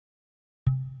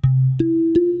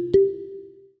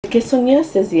¿Qué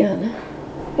soñaste, Diana?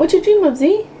 What'd you dream of,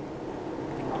 Z?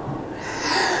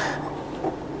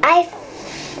 I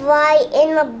fly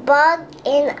in a bug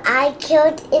and I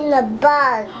killed in the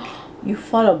bug. You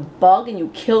fought a bug and you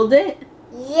killed it?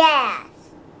 Yes.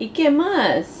 ¿Y qué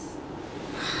más?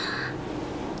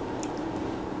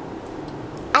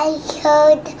 I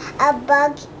killed a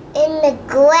bug in the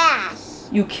grass.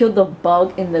 You killed the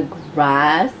bug in the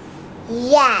grass?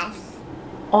 Yes.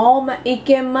 Oh my, ¿y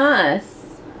qué más?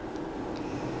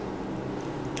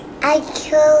 I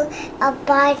killed a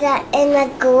bug in the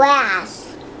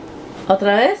grass.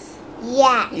 ¿Otra vez?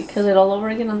 Yes. You killed it all over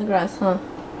again on the grass, huh?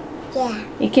 Yeah.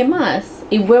 ¿Y qué más?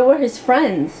 ¿Y where were his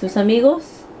friends? ¿Sus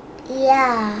amigos?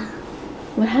 Yeah.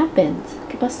 What happened?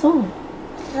 ¿Qué pasó?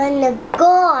 From the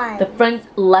gone. The friends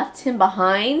left him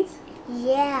behind?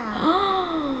 Yeah.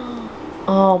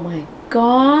 Oh my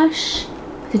gosh.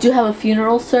 Did you have a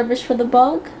funeral service for the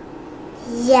bug?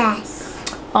 Yes.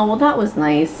 Oh, well that was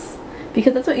nice.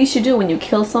 Because that's what you should do when you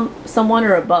kill someone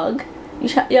or a bug. You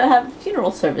should have a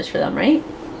funeral service for them, right?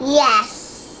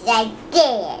 Yes, I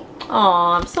did.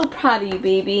 Aw, I'm so proud of you,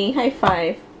 baby. High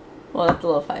five. Well, that's a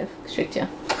little five. Strict you.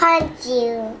 Punch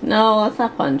you. No, that's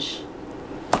not punch.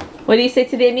 What do you say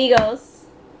to the amigos?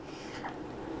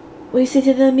 What do you say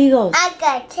to the amigos? I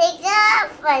gotta take it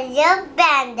off for your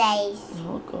band-aids.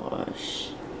 Oh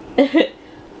gosh.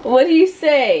 What do you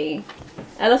say?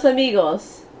 A los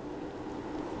amigos.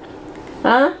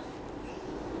 Huh?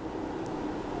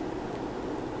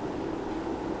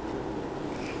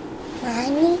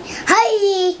 Mommy,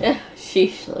 hi.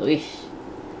 Sheesh, Louise.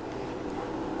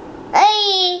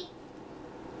 Hi.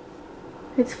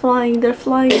 It's flying. They're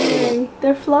flying away.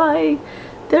 They're flying.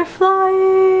 They're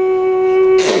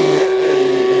flying.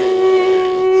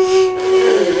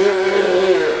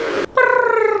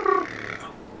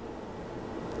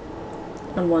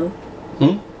 On one.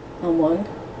 On 1,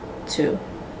 2,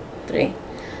 3.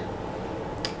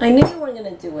 I knew you weren't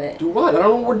gonna do it. Do what? I don't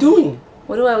know what we're doing.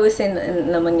 What do I always say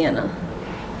in la mañana?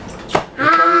 What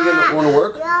time are you going to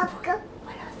work?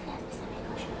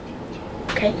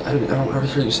 Okay. I don't ever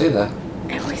hear you say that.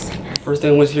 I always say that. First thing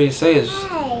I always hear you say is,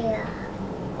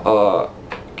 can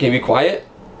you be quiet?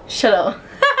 Shut up.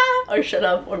 Or shut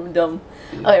up, or dumb.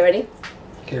 Okay, ready?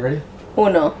 Okay, ready?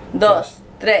 1, 2,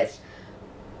 3.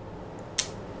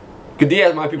 Good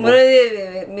day, my people.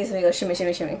 Mis amigos, shimmy,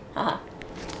 shimmy, shimmy. Haha.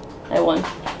 I won.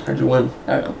 How'd you win?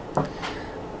 I don't know.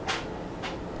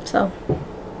 So.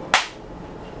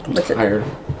 I'm What's it? tired.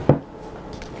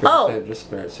 Oh! Just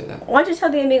say that. Why don't you tell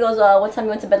the amigos what time you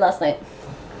went to bed last night?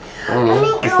 I don't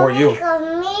know. Before you.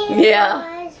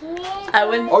 Yeah. I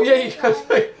went. Oh yeah, you guys.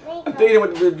 I'm thinking it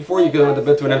went to bed before you because I went to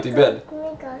bed to an empty bed.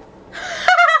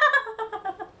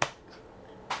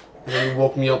 And then you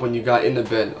woke me up when you got in the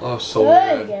bed. Oh, so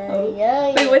weird.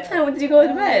 Wait, what time did you go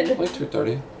to bed? Like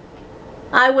 2:30.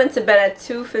 I went to bed at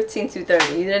 2:15,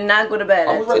 2:30. You did not go to bed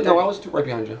at 2:30. No, I was right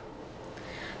behind you.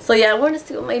 So yeah, I wanted to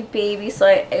sleep with my baby, so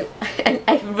I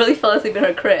really fell asleep in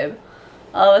her crib.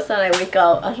 All of a sudden I wake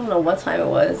up, I don't know what time it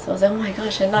was. I was like, oh my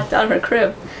gosh, I knocked out her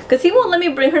crib. Because he won't let me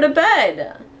bring her to bed.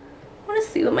 I want to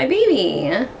sleep with my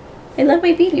baby. I love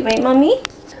my baby, right, mommy?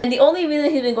 And the only reason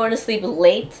he's been going to sleep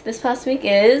late this past week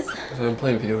is... Because I've been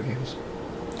playing video games.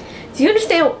 Do you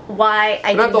understand why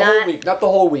I Not did the not... whole week. Not the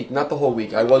whole week. Not the whole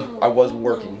week. I was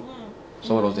working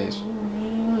some of those days.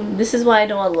 This is why I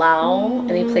don't allow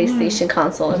any PlayStation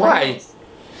console in my Why? house.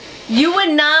 You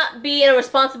would not be a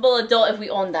responsible adult if we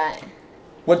owned that.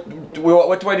 What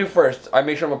do I do first? I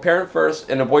make sure I'm a parent first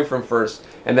and a boyfriend first,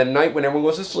 and then at night when everyone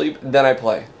goes to sleep, then I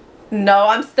play. No,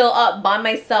 I'm still up by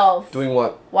myself. Doing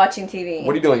what? Watching TV.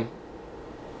 What are you doing?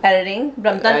 Editing.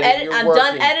 But I'm done. I'm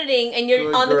done editing, and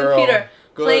you're on the computer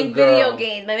playing video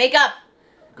games. My makeup.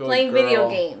 Playing video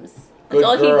games. That's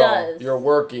all he does. You're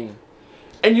working.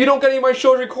 And you don't get any of my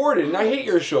shows recorded, and I hate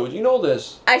your shows. You know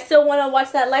this. I still want to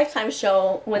watch that Lifetime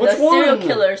show when the serial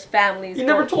killers' families. You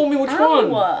never told me which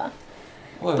one.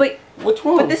 What? But what's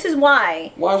wrong? But this is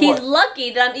why. Why He's what?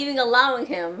 lucky that I'm even allowing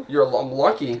him. I'm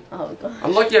lucky. Oh god.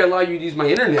 I'm lucky I allow you to use my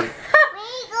internet.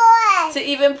 To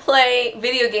even play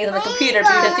video games on the computer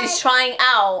because he's trying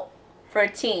out for a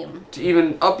team. To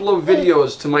even upload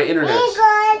videos to my internet.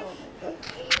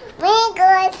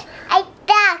 I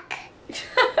duck.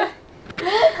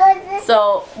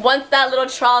 So once that little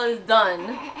trial is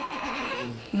done,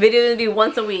 video will be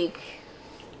once a week.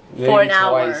 Maybe for an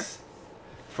hour. Twice.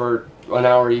 For an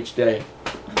hour each day.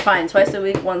 Fine, twice a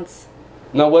week, once.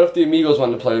 Now what if the amigos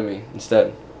want to play with me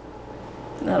instead?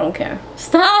 I don't care.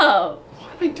 Stop!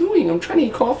 What am I doing? I'm trying to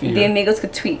eat coffee here. The amigos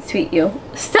could tweet you.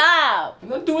 Stop! I'm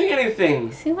not doing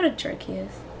anything. See what a jerk he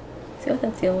is. See what I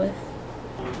deal with.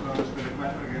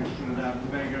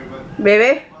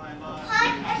 Baby?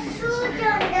 Hot food,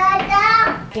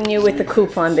 Dada. Can you with the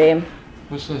coupon, babe?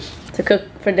 What's this? To cook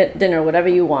for dinner, whatever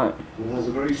you want. It has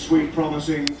a very sweet,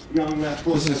 promising young left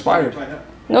foot. This is expired.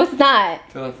 No, it's not.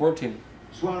 2014.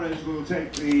 Suarez will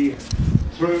take the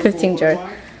throw 15 forward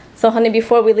jar. So, honey,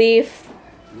 before we leave,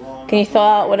 can you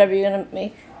thaw out whatever you're gonna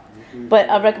make? But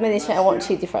a recommendation: I want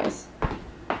cheesy fries.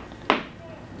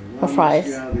 Or fries.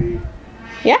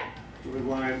 Yeah.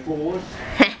 Forward.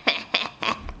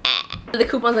 The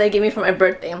coupons that they gave me for my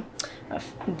birthday.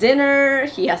 Dinner,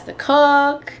 he has to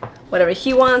cook whatever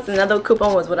he wants. Another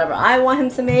coupon was whatever I want him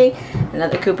to make.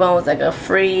 Another coupon was like a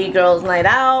free girls night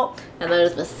out. And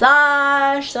there's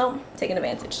massage. So taking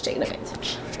advantage, taking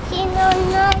advantage. You know,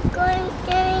 I'm not going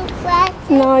swimming class.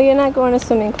 No, you're not going to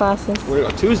swimming classes. We're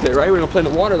on Tuesday, right? We're gonna play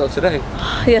in the water though today.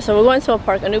 Yeah, so we're going to a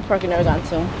park, a new park we've never gone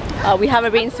to. We have a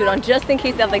rain suit on just in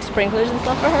case they have like sprinklers and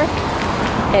stuff for her.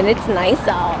 And it's nice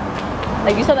out.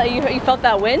 Like you saw that, you felt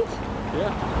that wind?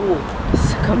 Yeah. Cool.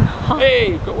 So come on.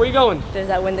 Hey, where you going? There's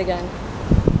that wind again.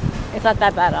 It's not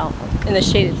that bad out. In the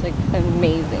shade, it's like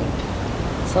amazing.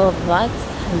 So that's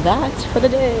that for the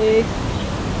day.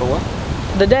 For what?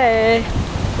 The day.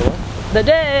 For what? The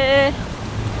day.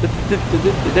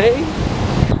 The day?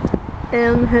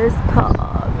 In his park.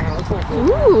 Oh, that's not cool.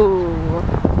 Ooh.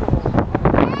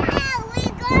 Yeah,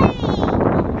 we're going.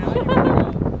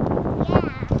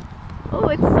 Yeah. Oh,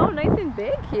 it's so nice and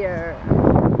big here.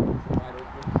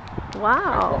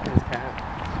 Wow.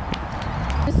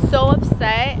 I'm so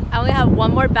upset. I only have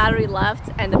one more battery left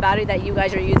and the battery that you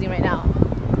guys are using right now.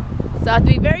 So I have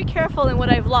to be very careful in what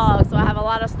I vlog. So I have a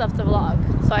lot of stuff to vlog.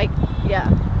 So yeah,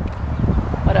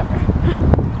 whatever.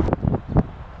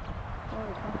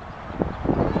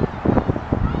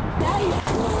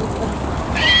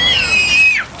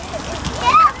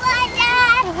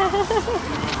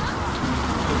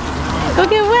 Go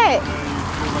get wet.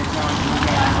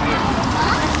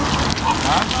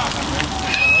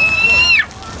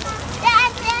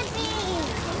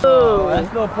 Oh,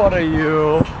 that's no part of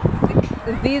you.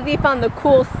 ZZ found the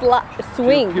cool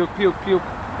swing. Puke, puke, puke.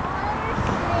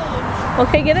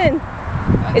 Okay, get in.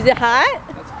 Is it hot?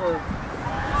 That's for...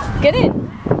 Get in.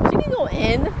 She can go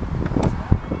in.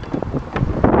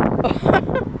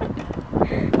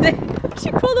 She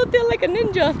crawled out there like a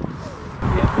ninja.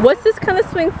 What's this kind of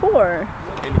swing for?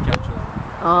 Handicap children.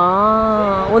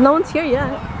 Oh, well, no one's here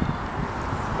yet.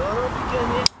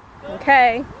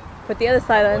 Okay, put the other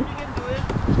side on.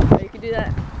 Oh, you can do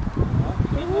that.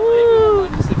 Woo.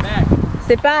 Sit back.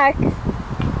 Sit back.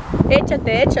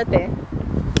 Échate, échate.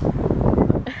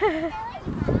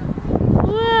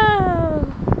 Wow.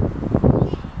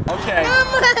 Okay.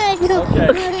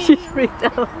 Okay. She's freaked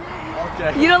out.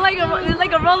 Okay. You don't like it's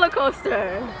like a roller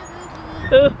coaster.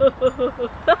 Look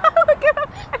at her.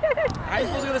 How are you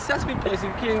supposed to go to Sesame Place if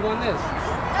you can't go on this?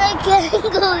 I can't go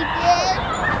there.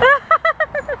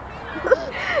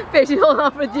 Babe, she's holding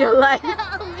on for dear life.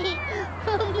 Help me.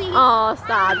 Help me. Oh,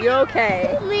 stop. You're okay.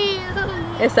 Help me. Help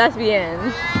me. Estás bien.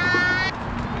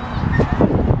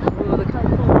 Ooh, look how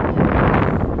cool it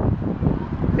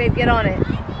is. Babe, get on it.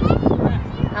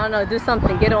 I don't know, do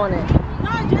something. Get on it.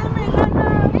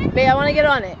 Babe, I want to get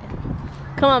on it.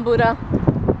 Come on, Buddha.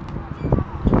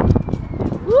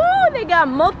 Woo, they got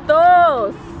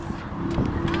motos.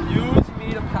 Use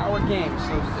me to power game.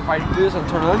 So if I do this and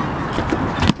turn on,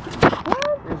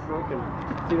 it's broken.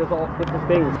 See, there's all different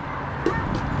things.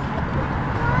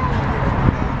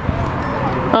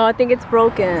 Oh, I think it's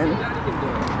broken. Now you can do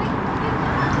it.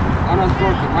 Oh no, it's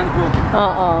broken. Mine's broken.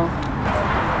 Uh-oh.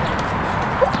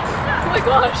 Oh my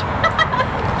gosh.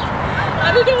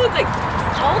 I didn't know it was like,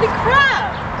 holy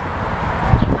crap.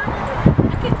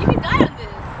 You can die on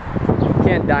this. You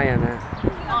can't die on that.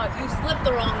 Oh, if you slip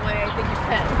the wrong way, I think you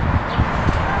can.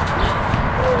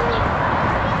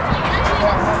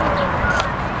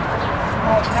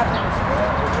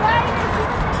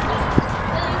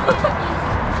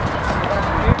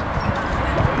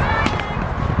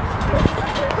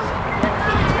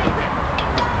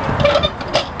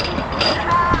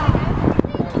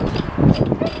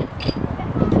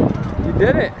 You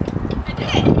did it. I did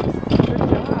it. Good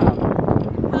job.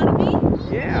 Proud of me?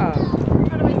 Yeah.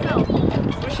 Proud of myself.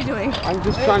 What's she doing? I'm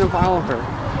just trying to follow her.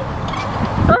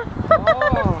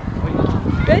 Oh.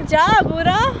 Good job,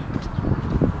 Buddha.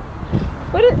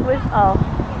 What oh.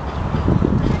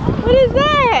 What is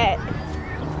that?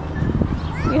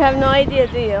 You have no idea,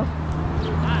 do you?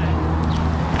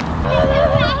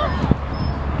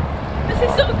 This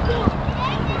is so cool.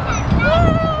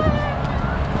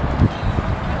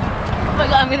 Oh my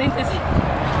god, I'm gonna eat this.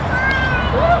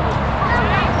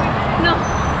 No.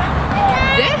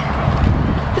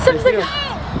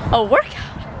 A workout.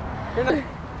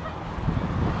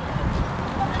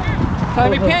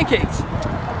 Time me pancakes.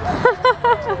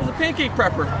 This is a pancake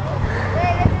prepper.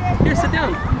 Here, sit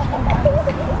down.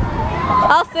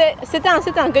 I'll sit. Sit down.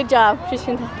 Sit down. Good job.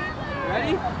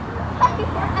 Ready?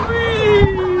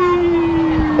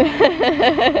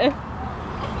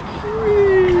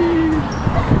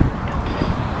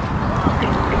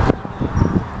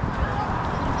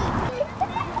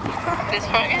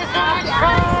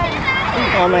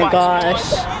 Oh my gosh.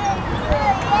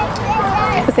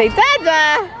 Say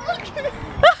Dada.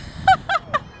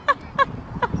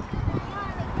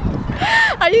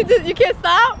 Are you can't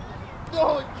stop?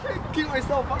 No, I can't keep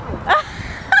myself up.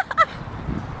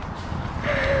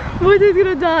 BOYTOY's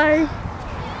gonna die.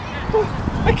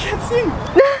 I can't sing.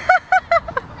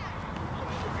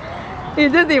 You're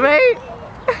dizzy, right?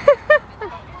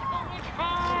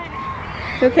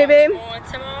 You okay, babe?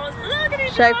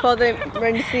 Should I call the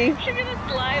emergency?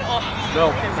 No,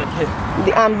 I can't.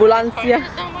 The ambulancia.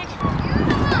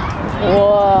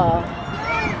 Whoa.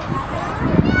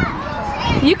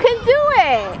 You can do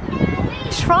it.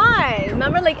 Try.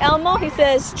 Remember, like Elmo, he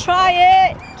says, try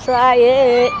it, try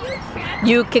it.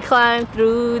 You can climb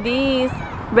through these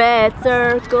red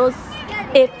circles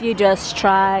if you just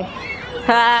try.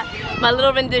 Ha, my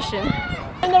little rendition.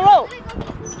 Climb the rope.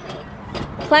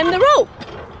 Climb the rope.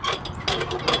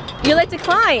 You like to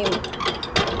climb.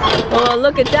 Oh,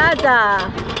 look at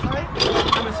Dada.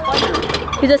 I'm a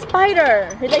spider. He's a spider.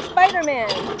 He's like Spider-Man.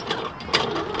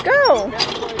 Go.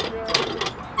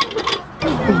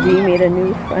 Z made a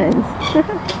new friend.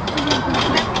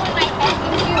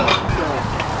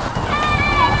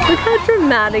 Look how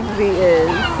dramatic Z is.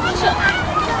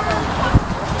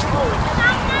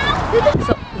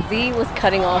 So Z was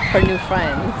cutting off her new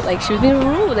friends. Like she was being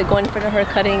rude, like going in front of her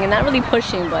cutting and not really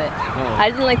pushing, but I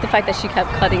didn't like the fact that she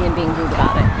kept cutting and being rude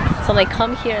about it. So I'm like,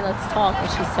 come here and let's talk, and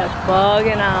she starts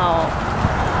bugging out.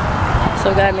 So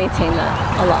we gotta maintain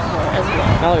that a lot more as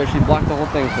well. Earlier, she blocked the whole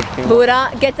thing. So she came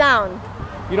Buddha, get down.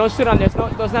 You don't sit on this. No,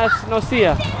 there's no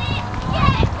Sia.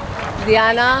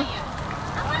 Diana.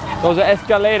 Those are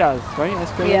escalators, right?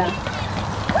 Escalators. Yeah.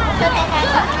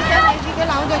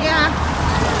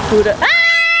 Buddha. Ah!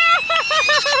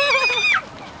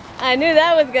 I knew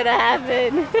that was gonna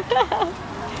happen.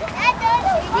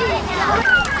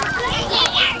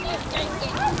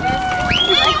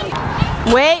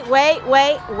 Wait.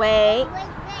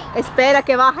 Espera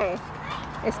que baje.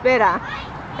 Espera.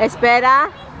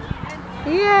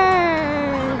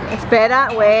 Yeah. Espera.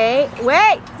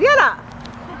 Wait. Diana.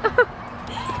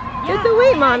 Get the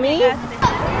weight, mommy.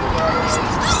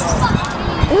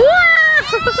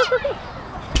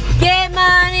 Get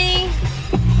money.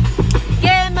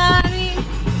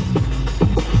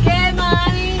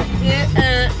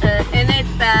 And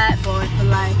it's bad boy for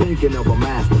life. Thinking of a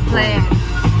master Plan.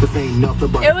 This ain't nothing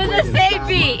but It was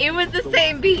the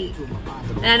same beat.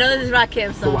 And I know this is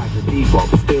Rakim, so.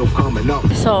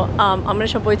 So I'm gonna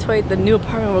show BOYTOY the new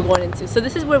apartment we're going into. So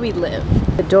this is where we live.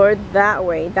 The door that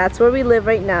way. That's where we live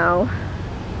right now.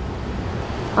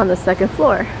 On the second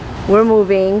floor. We're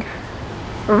moving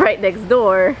right next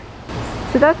door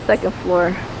to that second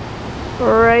floor.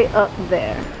 Right up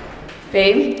there.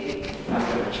 Babe.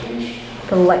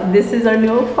 This is our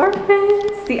new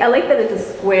apartment. See, I like that it's a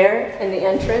square in the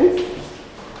entrance.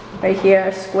 Right here,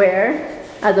 a square.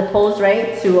 As opposed,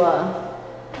 right, to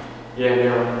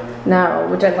narrow,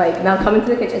 which I like. Now coming to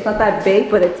the kitchen, it's not that big,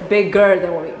 but it's bigger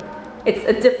than what we. It's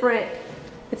different.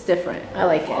 I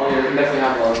like it. Oh, yeah, we definitely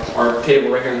have our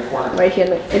table right here in the corner. Right here,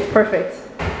 it's perfect.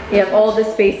 You have all this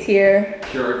space here.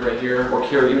 Keurig right here, or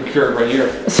even Keurig right here.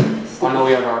 I know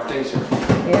we have our things here.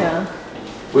 Yeah.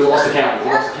 We lost the cabinet.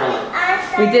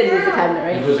 We did lose the cabinet,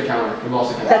 right? We lost the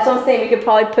cabinet. That's what I'm saying. We could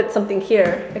probably put something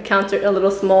here, a counter, a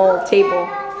little small table.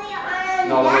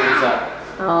 No, what is that?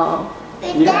 Oh.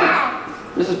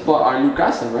 Yeah. This is our new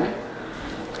casa, right?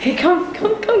 Okay, come,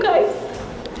 guys.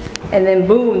 And then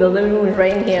boom, the living room is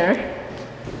right in here.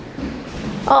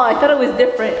 Oh, I thought it was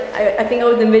different. I think I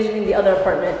was envisioning the other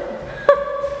apartment.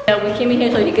 Yeah, we came in here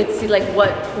so you could see like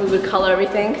what we would color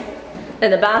everything.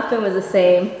 And the bathroom is the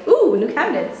same. Ooh, new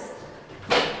cabinets.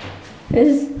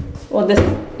 This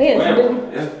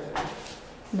Yeah.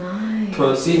 Nice.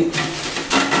 Proceed.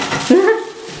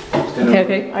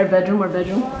 Okay. Our bedroom.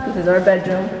 This is our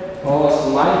bedroom. Oh,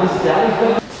 this is Daddy's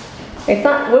bed? It's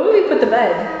not, where would we put the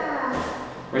bed?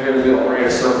 Right here in the middle, right in a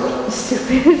circle.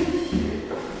 Stupid.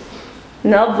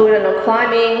 No Buddha, no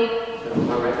climbing.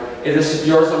 Alright. Is this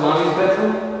yours and Mommy's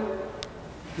bedroom?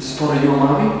 This is part of your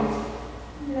mommy?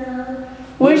 No.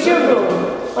 Where's your room?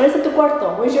 ¿Dónde está tu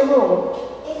cuarto? Where's your room?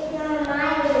 It's not my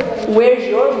room. Where's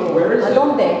your room? Where is it?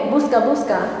 ¿Dónde? Busca,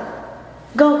 busca.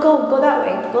 Go that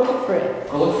way. Go look for it.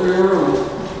 Go look for your room.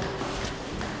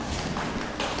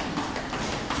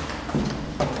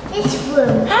 This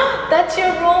room. That's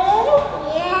your room?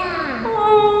 Yeah.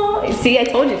 Oh, see, I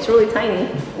told you, it's really tiny.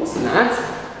 What's that?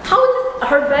 How is this?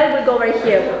 Her bed would go right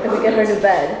here if we get her to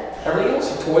bed. Everything else,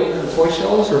 her toy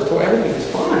shelves, her toy, everything is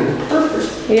fine.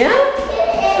 Perfect. Yeah?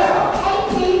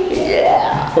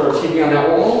 Yeah. Put her TV on that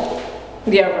wall.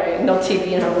 Yeah, right. No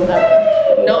TV in her room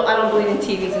ever. No, I don't believe in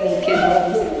TVs in these kids'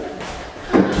 rooms.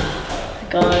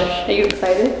 Gosh, are you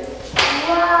excited?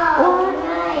 Wow.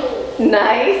 Nice.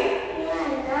 Nice.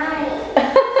 Yeah,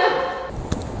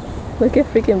 nice. Look at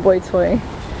freaking boy toy.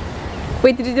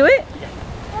 Wait, did you do it?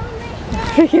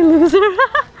 Freaking loser.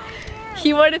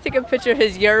 He wanted to take a picture of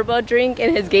his yerba drink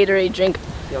and his Gatorade drink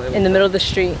in the middle of the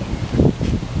street.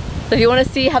 So if you want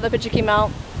to see how the picture came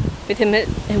out with him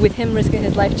risking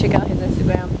his life, check out his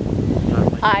Instagram.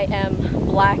 I am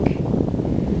black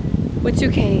with 2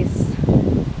 Ks.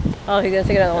 Oh, he's gonna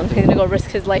take another one. He's gonna go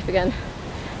risk his life again.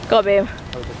 Go, babe.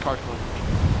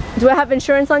 Do I have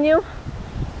insurance on you?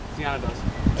 Tiana does.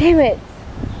 Damn it.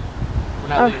 We're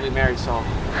not legally married, so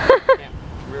can't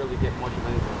really get much of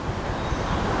anything.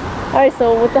 Alright,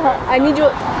 so what the hell? I need you.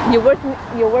 You're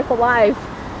worth alive.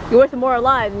 You're worth more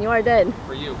alive than you are dead.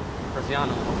 For you, for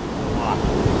Tiana, a lot.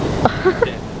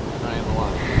 Yeah, I am a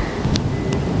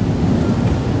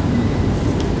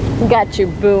lot. Got you,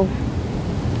 boo.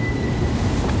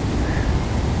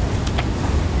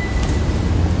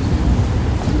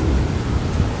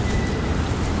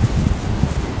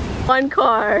 One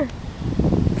car,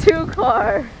 2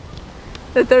 car.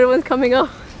 The third one's coming up.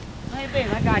 Hey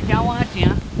babe, I got you. I want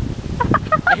you.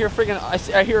 I hear a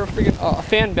freaking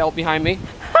fan belt behind me.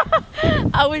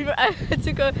 I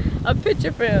took a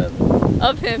picture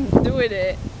of him doing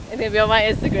it, and it'll be on my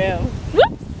Instagram.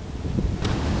 Whoops!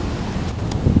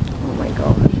 Oh my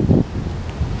gosh.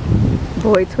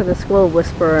 Boy to the squirrel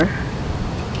whisperer.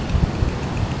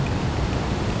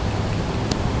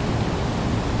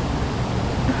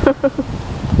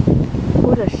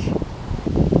 What a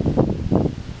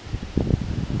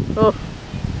Oh.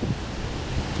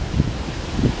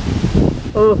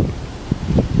 Oh.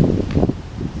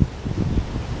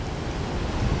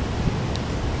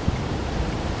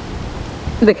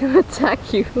 They're gonna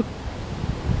attack you.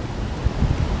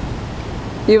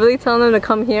 You really telling them to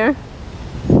come here?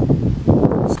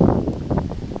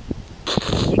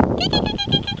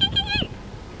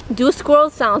 Do a squirrel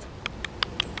sound.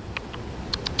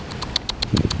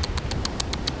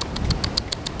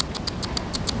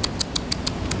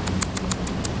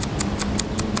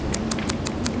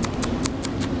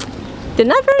 They're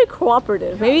not very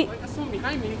cooperative. Yeah, Maybe. like someone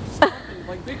behind me, stopping,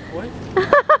 like Bigfoot.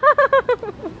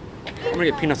 I'm gonna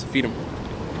get peanuts to feed him.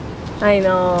 I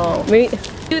know. Maybe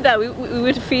do that. We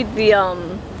would feed the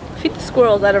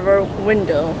squirrels out of our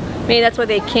window. Maybe that's why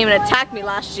they came and attacked me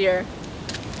last year.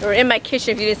 They were in my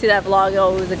kitchen. If you didn't see that vlog,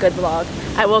 oh, it was a good vlog.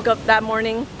 I woke up that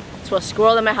morning to a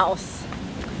squirrel in my house.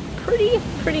 Pretty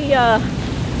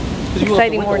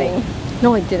exciting morning.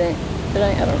 No, I didn't. Did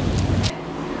I? I don't know.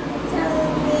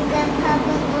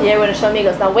 Yeah, we're gonna show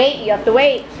amigos. Now wait, you have to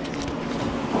wait.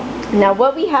 Now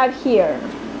what we have here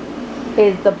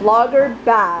is the Blogger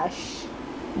Bash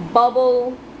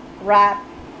bubble wrap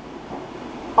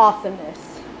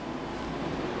awesomeness.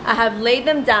 I have laid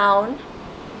them down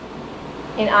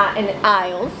in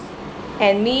aisles,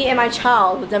 and me and my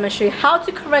child will demonstrate how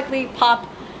to correctly pop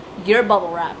your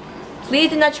bubble wrap.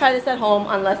 Please do not try this at home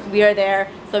unless we are there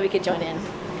so we can join in.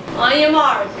 On your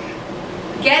mark,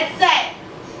 get set,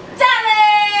 challenge!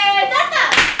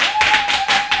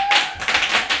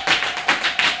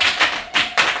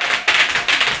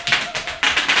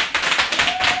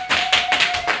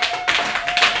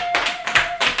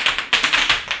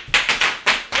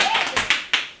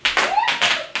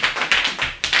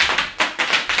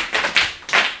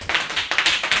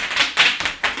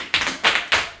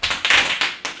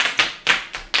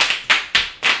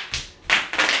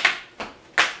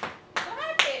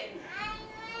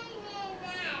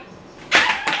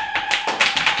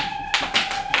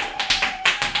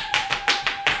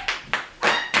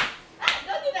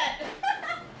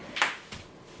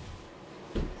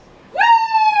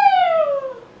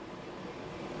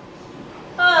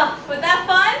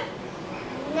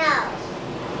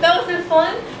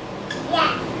 Fun?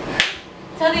 Yeah.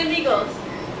 Tell the amigos.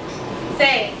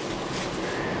 Say,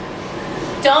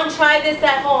 don't try this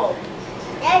at home.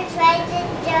 Don't try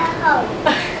this at home.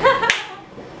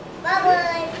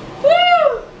 Bye-bye.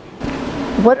 Woo!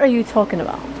 What are you talking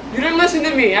about? You didn't listen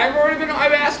to me.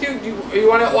 I've asked you, you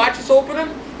want to watch us open them?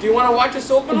 Do you want to watch us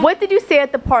open them? What did you say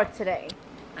at the park today?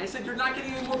 I said you're not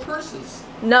getting any more purses.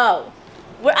 No.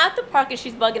 We're at the park and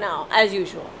she's bugging out, as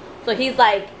usual. So he's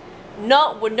like,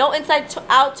 no, with no inside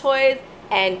out toys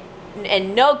and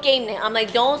no game night. I'm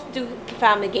like, don't do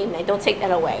family game night. Don't take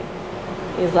that away.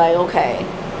 He's like, okay.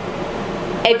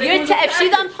 If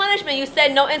she's on punishment, you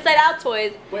said no inside out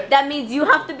toys. Wait. That means you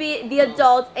have to be the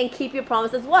adult and keep your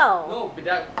promise as well. No,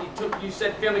 but you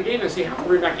said family game night, so you have to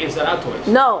bring back inside out toys.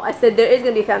 No, I said there is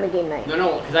gonna be family game night.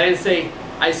 No, because I didn't say.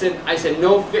 I said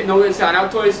no inside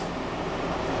out toys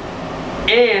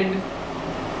and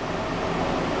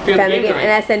family game night.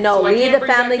 And I said no, So leave the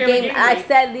family game. night. I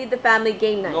said leave the family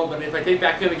game night. No, but if I take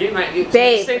back family game night, it's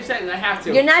Babe, the same sentence. I have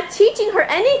to. You're not teaching her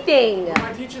anything. What am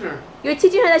I teaching her? You're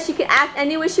teaching her that she can act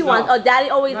any way she wants. Oh, daddy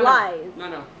always lies.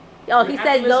 No. Oh, You he have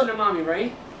says to no. listen to mommy,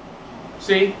 right?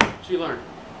 See, she learned.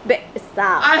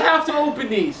 Stop. I have to open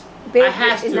these. Babe, I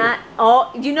have to. Not.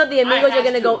 Oh, you know the amigos are have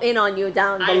gonna to. go in on you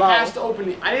down below. I have to open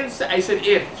it. I didn't say. I said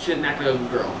if she didn't act like a little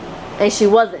girl. And she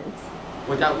wasn't.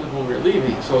 But that was when we were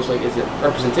leaving, so it's like, is it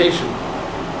representation?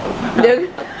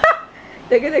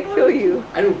 They're gonna kill you.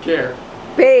 I don't care.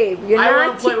 Babe, you're I wanna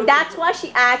not. play with That's the- why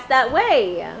she acts that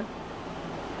way.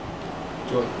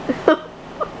 Joy.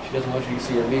 She doesn't want you to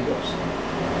see her amigos.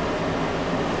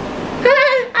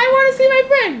 I want to see my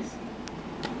friends.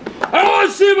 I want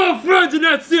to see my friends, and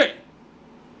that's it.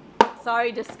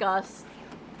 Sorry, disgust.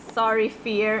 Sorry,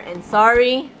 fear, and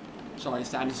sorry, Sorry,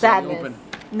 sadness. sadness. Open.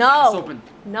 No. It's open.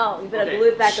 No, you better Okay. glue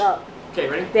it back up. Okay,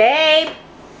 ready? Babe,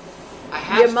 I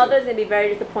have your to. mother's gonna be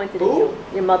very disappointed in Who? you.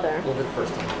 Your mother. Well, the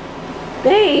first time.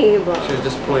 Babe. She was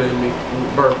disappointed in me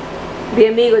in birth. The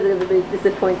amigos are gonna be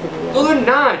disappointed in you. No, they're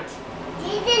not.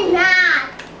 She did not.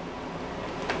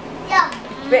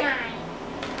 Ba-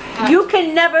 You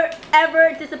can never,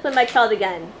 ever discipline my child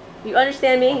again. You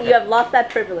understand me? Okay. You have lost that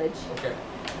privilege. Okay.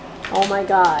 Oh my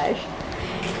gosh.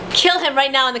 Kill him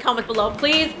right now in the comments below.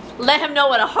 Please let him know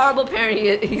what a horrible parent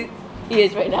he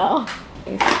is right now.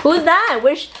 Who's that?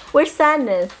 Where's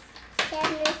Sadness?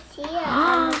 Sadness here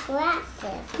on the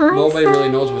glasses. Hi, Nobody really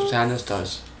Sadness. knows what sadness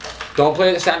does. Don't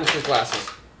play sadness with glasses.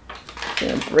 I'm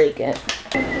gonna break it.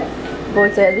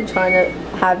 Boys have been trying to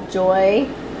have Joy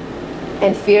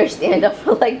and Fear stand up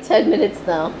for like 10 minutes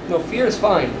now. No, fear is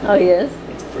fine. Oh, he is?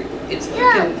 It's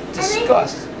Yeah, freaking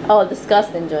disgust. Oh,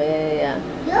 disgust and Joy. Yeah.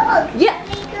 Look. Yeah.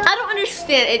 I don't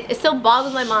understand. It still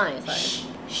boggles my mind. Sorry.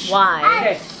 Why?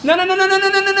 Okay. No.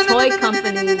 Toy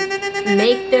companies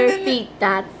make their feet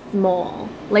that small.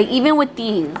 Like even with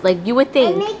these, like you would I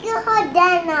think make you hold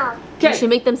that now. you should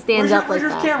make them stand up like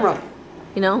Where's that. your camera?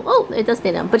 You know? Oh, it does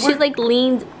stand up. But she's like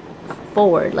leaned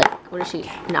forward. Like, what is she?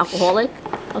 An alcoholic?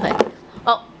 Okay.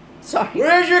 Oh, sorry.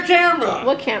 Where's your camera?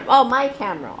 What camera? Oh, my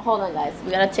camera. Hold on, guys.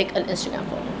 We gotta take an Instagram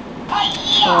photo.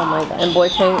 Oh my god. And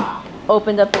BOYTOY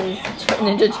opened up his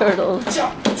Ninja Turtles.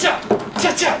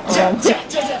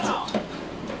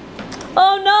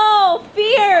 Oh no!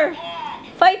 Fear!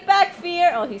 Fight back,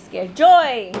 Fear! Oh, he's scared.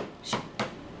 Joy! She's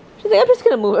like, I'm just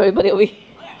gonna move everybody over here.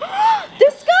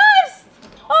 Disgust!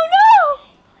 Oh no!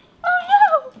 Oh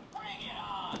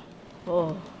no!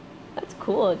 Oh, that's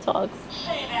cool. It talks.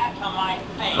 Say that to my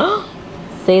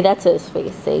face. Say that to his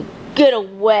face. Say, get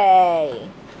away!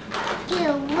 Get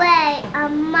away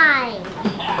of mine.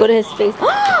 Go to his face.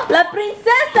 La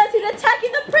princesa! He's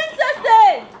attacking the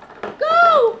princesses!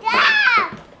 Go!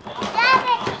 Stop! Stop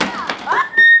it!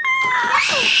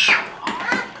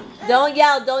 Don't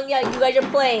yell! Don't yell! You guys are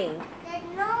playing.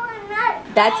 No, I'm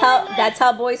not. That's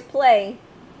how boys play.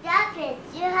 Stop it.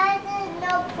 You have to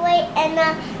no play and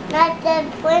not the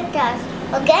princess.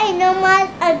 Okay? No more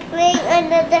I'm playing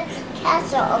under the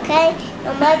castle. Okay?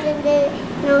 No more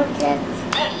no this.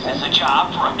 This is a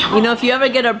job for a true. You know, if you ever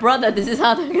get a brother, this is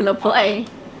how they're gonna play.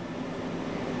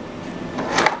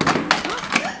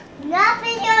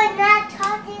 Nothing. You're not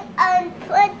talking and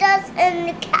put us in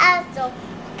the castle.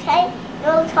 Okay?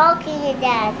 No talking to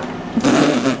Dad.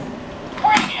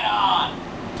 Bring it on.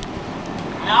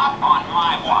 Not on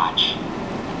my watch.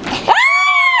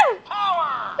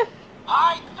 Power.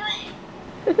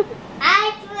 I3.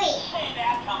 I agree. Say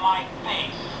that to my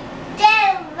face.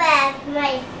 Get back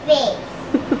my face.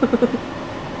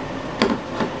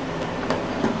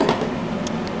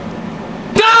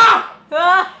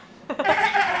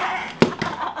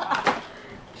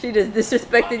 She just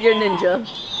disrespected your ninja.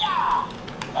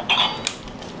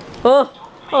 Oh,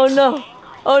 oh no,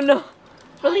 oh no.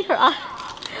 Really, her eye.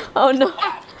 Oh no,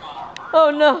 oh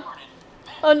no,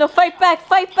 oh no, fight back,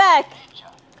 fight back.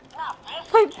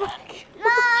 Fight back,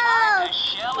 No!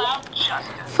 Shell out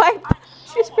justice. fight back.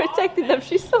 She's protecting them,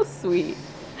 she's so sweet.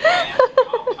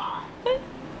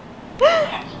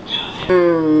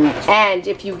 And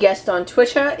if you guessed on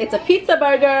Twitter, it's a pizza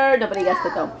burger. Nobody guessed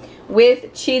it though.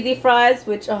 With cheesy fries,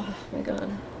 which, oh my god.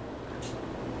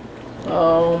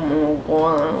 Oh my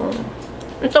god.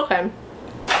 It's okay.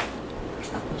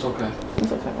 It's okay.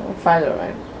 It's okay. Fries are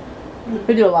alright.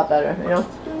 We do a lot better, you know?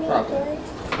 Probably.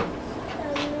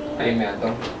 I ain't mad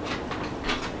though.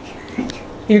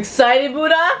 You excited,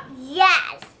 Buddha?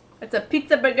 Yes. It's a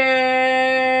pizza burger.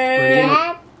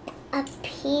 That's a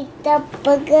pizza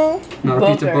burger. Not a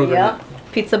pizza burger. Yeah.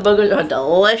 Pizza burgers are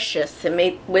delicious and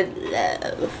made with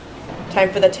love. Time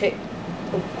for the tape.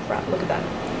 Oh crap, look at that.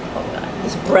 Oh god,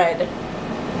 this bread.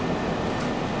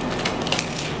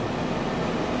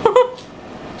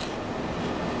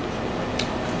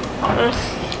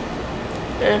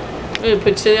 You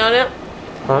put chili on it?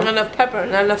 Huh? Not enough pepper,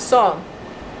 not enough salt.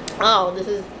 Oh, this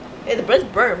is... Hey, the bread's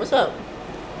burnt. What's up?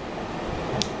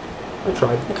 I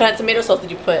tried. What kind of tomato sauce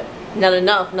did you put? Not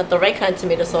enough. Not the right kind of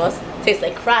tomato sauce. Tastes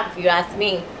like crap if you ask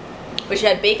me. Wish you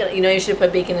had bacon. You know you should have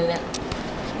put bacon in it.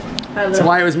 That's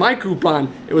why it was my coupon.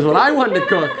 It was what I wanted to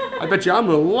cook. I bet you I'm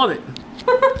gonna love it.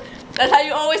 That's how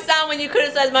you always sound when you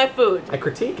criticize my food. I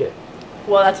critique it.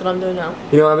 Well, that's what I'm doing now.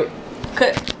 You know what I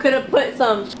mean? Could have put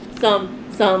some.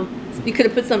 You could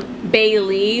have put some bay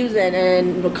leaves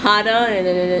and ricotta and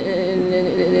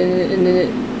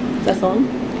that's all.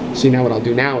 See, now what I'll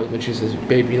do now is when she says,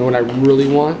 babe, you know what I really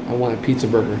want? I want a pizza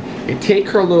burger. And take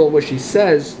her a little, what she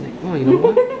says, like, oh, you know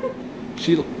what?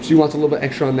 She wants a little bit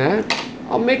extra on that.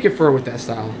 I'll make it for her with that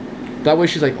style. That way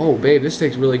she's like, oh, babe, this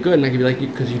steak's really good. And I can be like,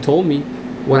 because you told me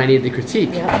what I needed to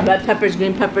critique. Yeah, red peppers,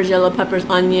 green peppers, yellow peppers,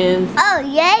 onions. Oh,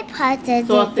 yay, sausages.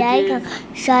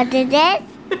 Sausages.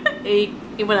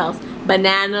 What else?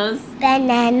 Bananas.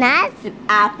 Bananas. And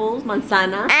apples,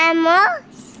 manzana.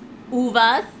 Apples.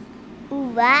 Uvas.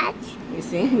 Uvas. You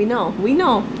see? We know. We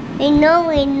know. We know,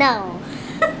 we know.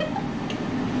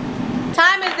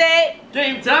 Time is it?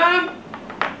 Game time!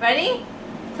 Ready?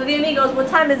 So the amigos, what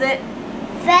time is it?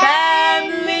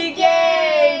 Family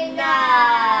game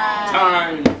night!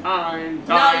 Time.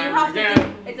 No, you have to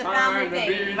do, it's a family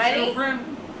thing. Ready?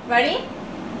 Ready?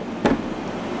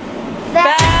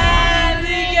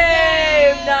 Family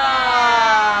game night!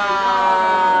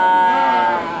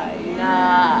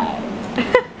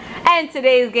 And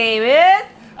today's game is...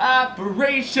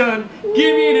 Operation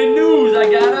Give Me the News.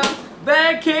 I got a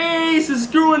bad case of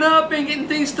screwing up and getting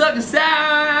things stuck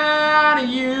inside of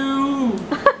you.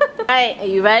 Alright, are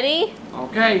you ready?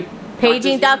 Okay.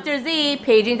 Paging Dr. Z.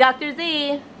 Paging Dr.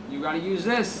 Z. You gotta use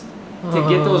this to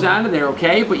get those out of there,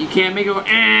 okay? But you can't make it go,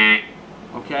 eh.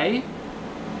 Okay?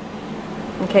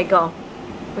 Okay, go.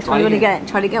 Which one are you gonna get?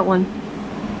 Try to get one.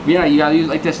 Yeah, you gotta use it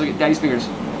like this. Look at Daddy's fingers.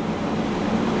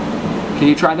 Can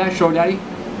you try that? Show Daddy.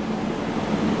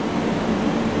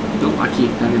 No, I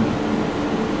can't. Daddy.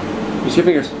 Use your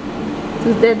fingers.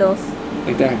 Tus dedos.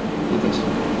 Like that. Like this.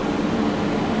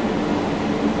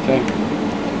 Okay.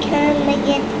 Can make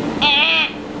it.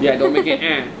 Yeah, don't make it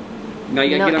eh. Now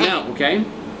you gotta get them out, okay?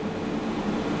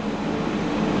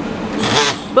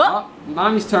 Oh,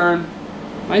 Mommy's turn.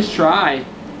 Nice try.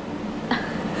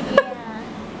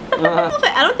 I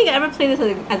don't think I ever played this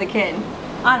as a kid.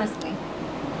 Honestly.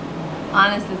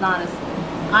 Honest is honest.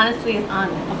 Honestly is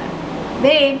honest. Okay.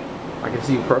 Babe. I can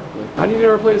see you perfectly. How do you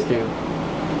never play this game?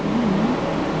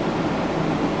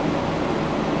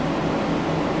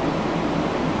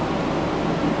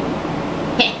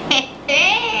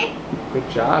 Good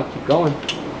job. Keep going.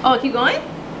 Oh, keep going?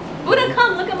 Buddha,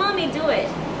 come. Look at mommy do it.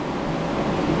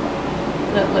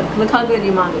 Look how good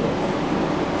your mommy is.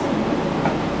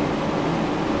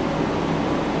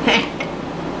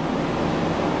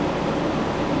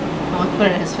 Oh, put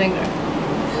it in his finger.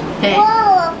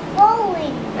 Whoa,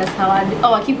 falling. That's how I do.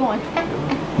 Oh, I keep going. It's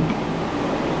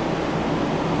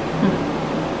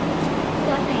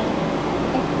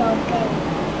okay.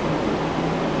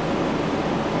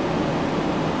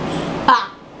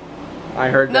 Ah. I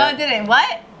heard No, that. I didn't.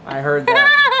 What? I heard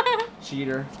that.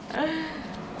 Cheater.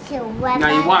 Now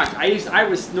you watch. I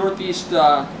was Northeast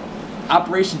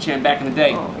Operation Champ back in the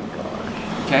day. Oh my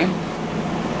god. Okay.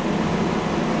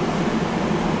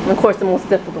 And of course, the most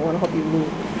difficult one. I hope you lose.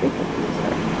 Freaking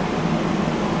loser.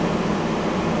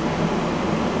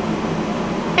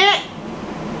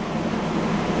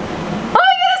 Oh,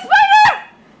 you got a spider!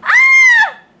 Ah!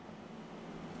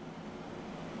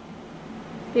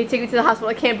 Babe, take me to the hospital.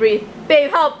 I can't breathe.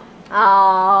 Babe, help!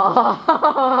 Oh.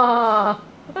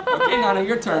 Okay, Nana,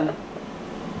 your turn.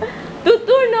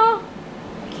 Turno.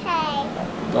 Okay.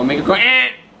 Don't make it go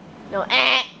eh. No,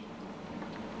 eh.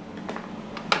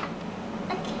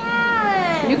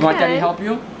 Okay. You You want Daddy to can. help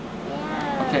you?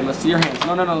 Yeah. Okay, let's see your hands.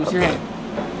 No, let me see your hand.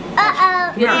 Uh-oh.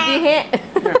 Come here. Your hand.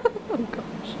 Here.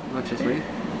 Watch this, ready?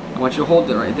 I want you to hold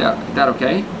it right there. Like that,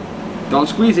 okay? Don't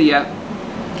squeeze it yet.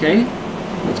 Okay?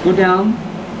 Let's go down.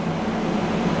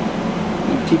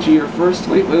 I'll teach you your first.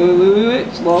 Wait.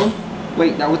 Slow.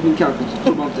 Wait, that wasn't count because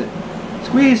you bumped it.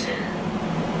 Squeeze.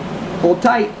 Hold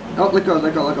tight. Oh, let go.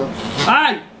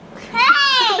 Hi!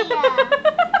 Hey!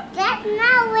 That's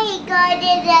not what you got in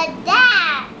the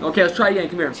dad. Okay, let's try again.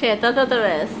 Come here. Che, trata otra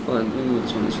vez. Hold on, let me move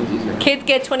this one. This one's easier. Kids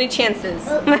get 20 chances.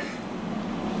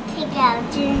 Take out.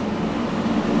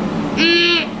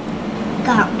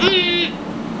 Go.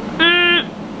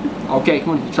 Okay, come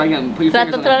on. Try again. Put your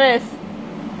Trata fingers otra on it. vez.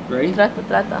 Ready?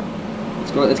 Trata.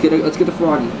 Let's go. Let's get the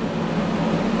froggy.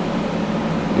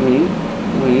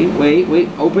 Wait.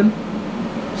 Open.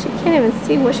 She can't even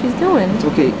see what she's doing. It's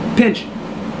okay. Pinch.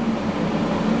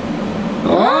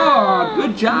 Oh,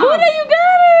 good job. Buddha, you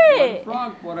got it!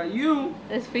 Frog, what are you?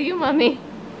 It's for you, mommy.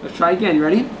 Let's try again. You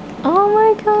ready? Oh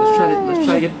my god. Let's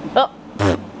try again. Oh.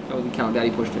 That doesn't count.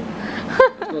 Daddy pushed it.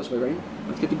 Let's go this way. Ready?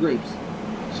 Let's get the grapes.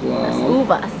 Las Slow.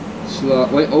 uvas. Slow.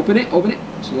 Wait. Open it.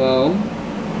 Slow.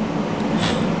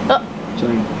 Oh.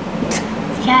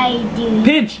 Sorry, dude.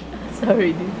 Pinch.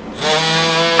 Sorry, dude.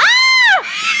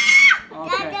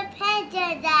 Got the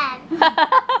picture, Dad.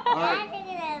 Alright.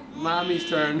 Mommy's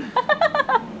turn.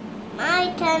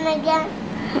 My turn again.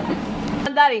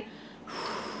 Daddy.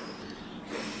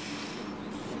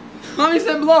 Mommy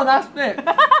said blow, not spit.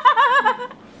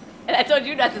 And I told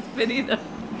you not to spit either.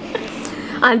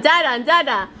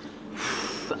 Andada.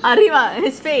 Arriba,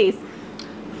 his face.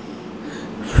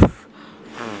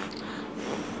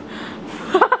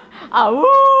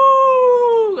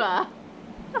 Awooga.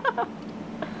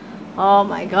 Oh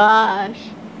my gosh.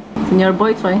 Señor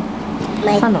BOYTOY.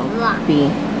 Son of a bee.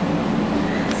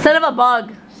 Son of a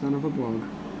bug. Son of a bug.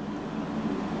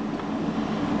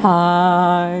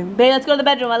 Hi. Babe, let's go to the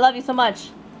bedroom. I love you so much.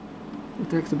 What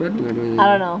the heck's the bedroom I doing?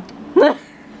 I don't know.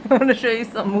 I want to show you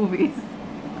some movies.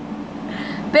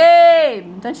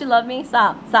 Babe, don't you love me?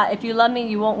 Stop. If you love me,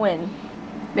 you won't win.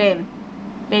 Babe,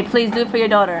 please do it for your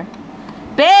daughter.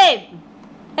 Babe!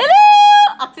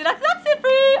 Hello! Oxy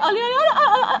free! Ole!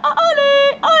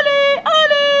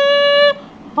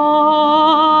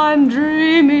 I'm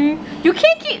dreaming. You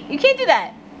can't do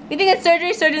that. You think it's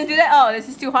surgery? Surgeons do that? Oh, this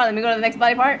is too hard. Let me go to the next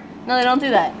body part. No, they don't do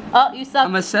that. Oh, you suck.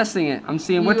 I'm assessing it. I'm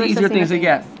seeing what You're the easier assessing things the to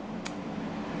get.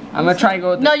 I'm gonna try and go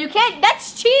with No, you can't.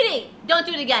 That's cheating. Don't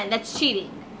do it again. That's cheating.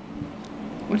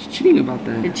 What's cheating about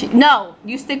that? No,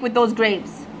 you stick with those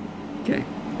grapes. Okay.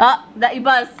 Oh, that you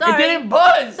buzzed. Sorry. It didn't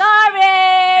buzz!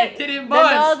 Sorry! It didn't The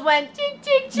buzz! nose went ching,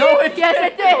 ching, ching. No, it Yes,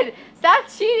 it didn't. did. Stop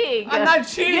cheating. I'm not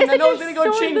cheating. Yes, The nose you're didn't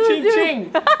go so ching, loser. ching,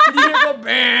 ching. Did you hear it go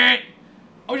bang?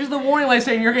 Oh, just the warning light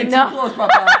saying you're getting No. too close,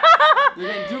 Papa. You're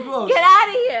getting too close. Get out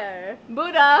of here.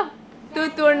 Buddha. Tu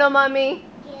turno, mommy.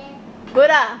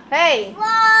 Buddha, hey.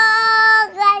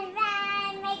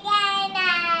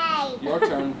 Your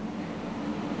turn.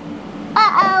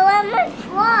 Uh-oh, I'm a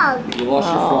frog. You lost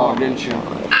your frog, didn't you?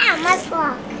 Ah, my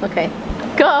frog. Okay,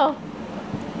 go.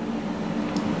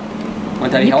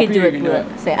 Want Daddy You help can you? do Or it, you can do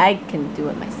Buddha. it. Say, I can do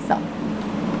it myself.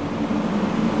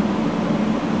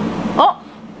 Oh,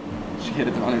 She hit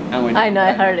it on it. Oh, wait, I know,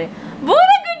 I heard it.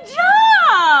 Buddha, good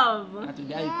job. After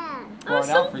Daddy Yeah. brought I'm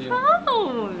it out so for you.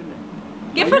 proud.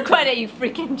 Give Your her credit, you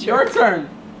freaking Your jerk. turn.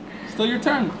 Still your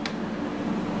turn.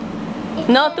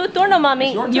 No, tu turno, mami.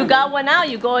 It's your You turn, got baby. one out.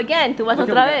 You go again. Tú vas Look,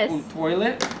 otra we vez. got un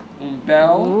toilet, un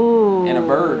bell, Ooh. and a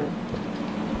bird.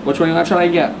 Which one you want to try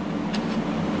to get?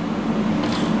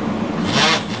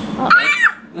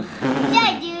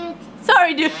 Yeah, dude.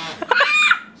 Sorry, dude.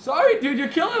 Sorry, dude, you're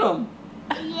killing him.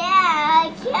 Yeah,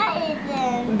 I killed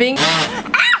them. Bing.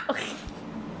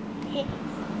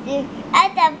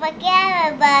 I don't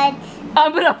forget about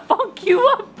I'm gonna funk you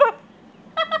up.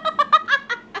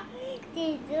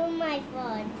 these are my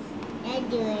faults. I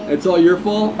do it. It's all your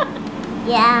fault.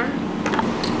 Yeah.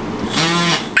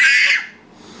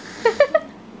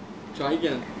 Try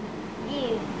again.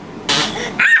 You.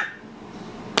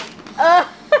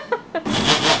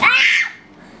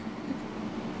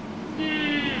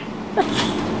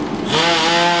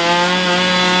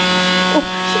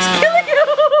 She's killing him.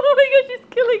 Oh my god, she's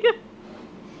killing him.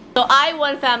 So I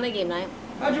won family game night.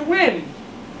 How'd you win?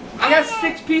 I got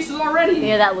 6 pieces already.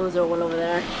 Yeah, that loser one over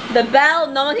there. The bell,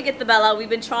 no one can get the bell out. We've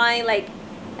been trying, like,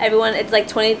 everyone, it's like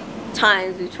 20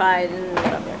 times we've tried and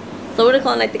whatever. So we're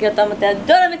gonna like to get done with that.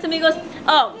 Done, mis amigos.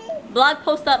 Oh, blog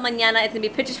post up mañana. It's gonna be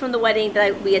pictures from the wedding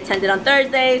that we attended on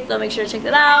Thursday. So make sure to check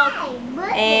that out.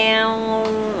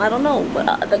 And I don't know what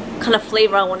the kind of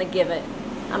flavor I want to give it.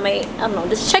 I don't know.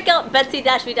 Just check out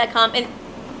betsy-v.com and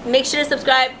make sure to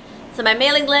subscribe to my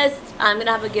mailing list. I'm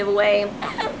gonna have a giveaway.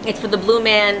 It's for the Blue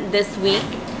Man this week.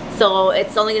 So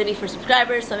it's only gonna be for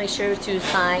subscribers, so make sure to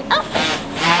sign up.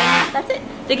 And that's it.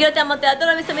 Te quiero, te amo, te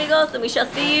adoro, mis amigos, and we shall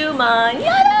see you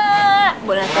mañana.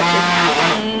 Buenas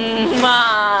noches.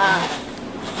 Mwah.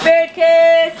 Bear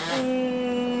kiss.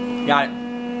 Got it.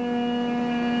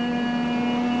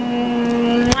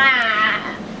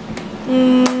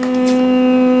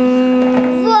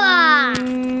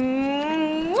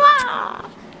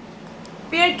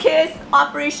 Beard kiss,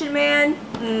 Operation Man.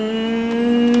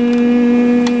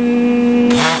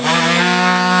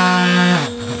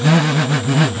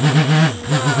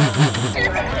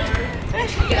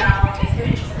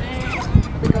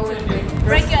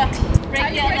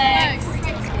 Break your legs.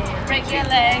 Break your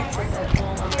legs.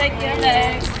 Break your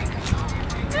legs.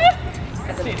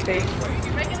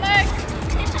 Break your legs.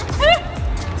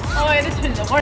 Oh, this is the worst.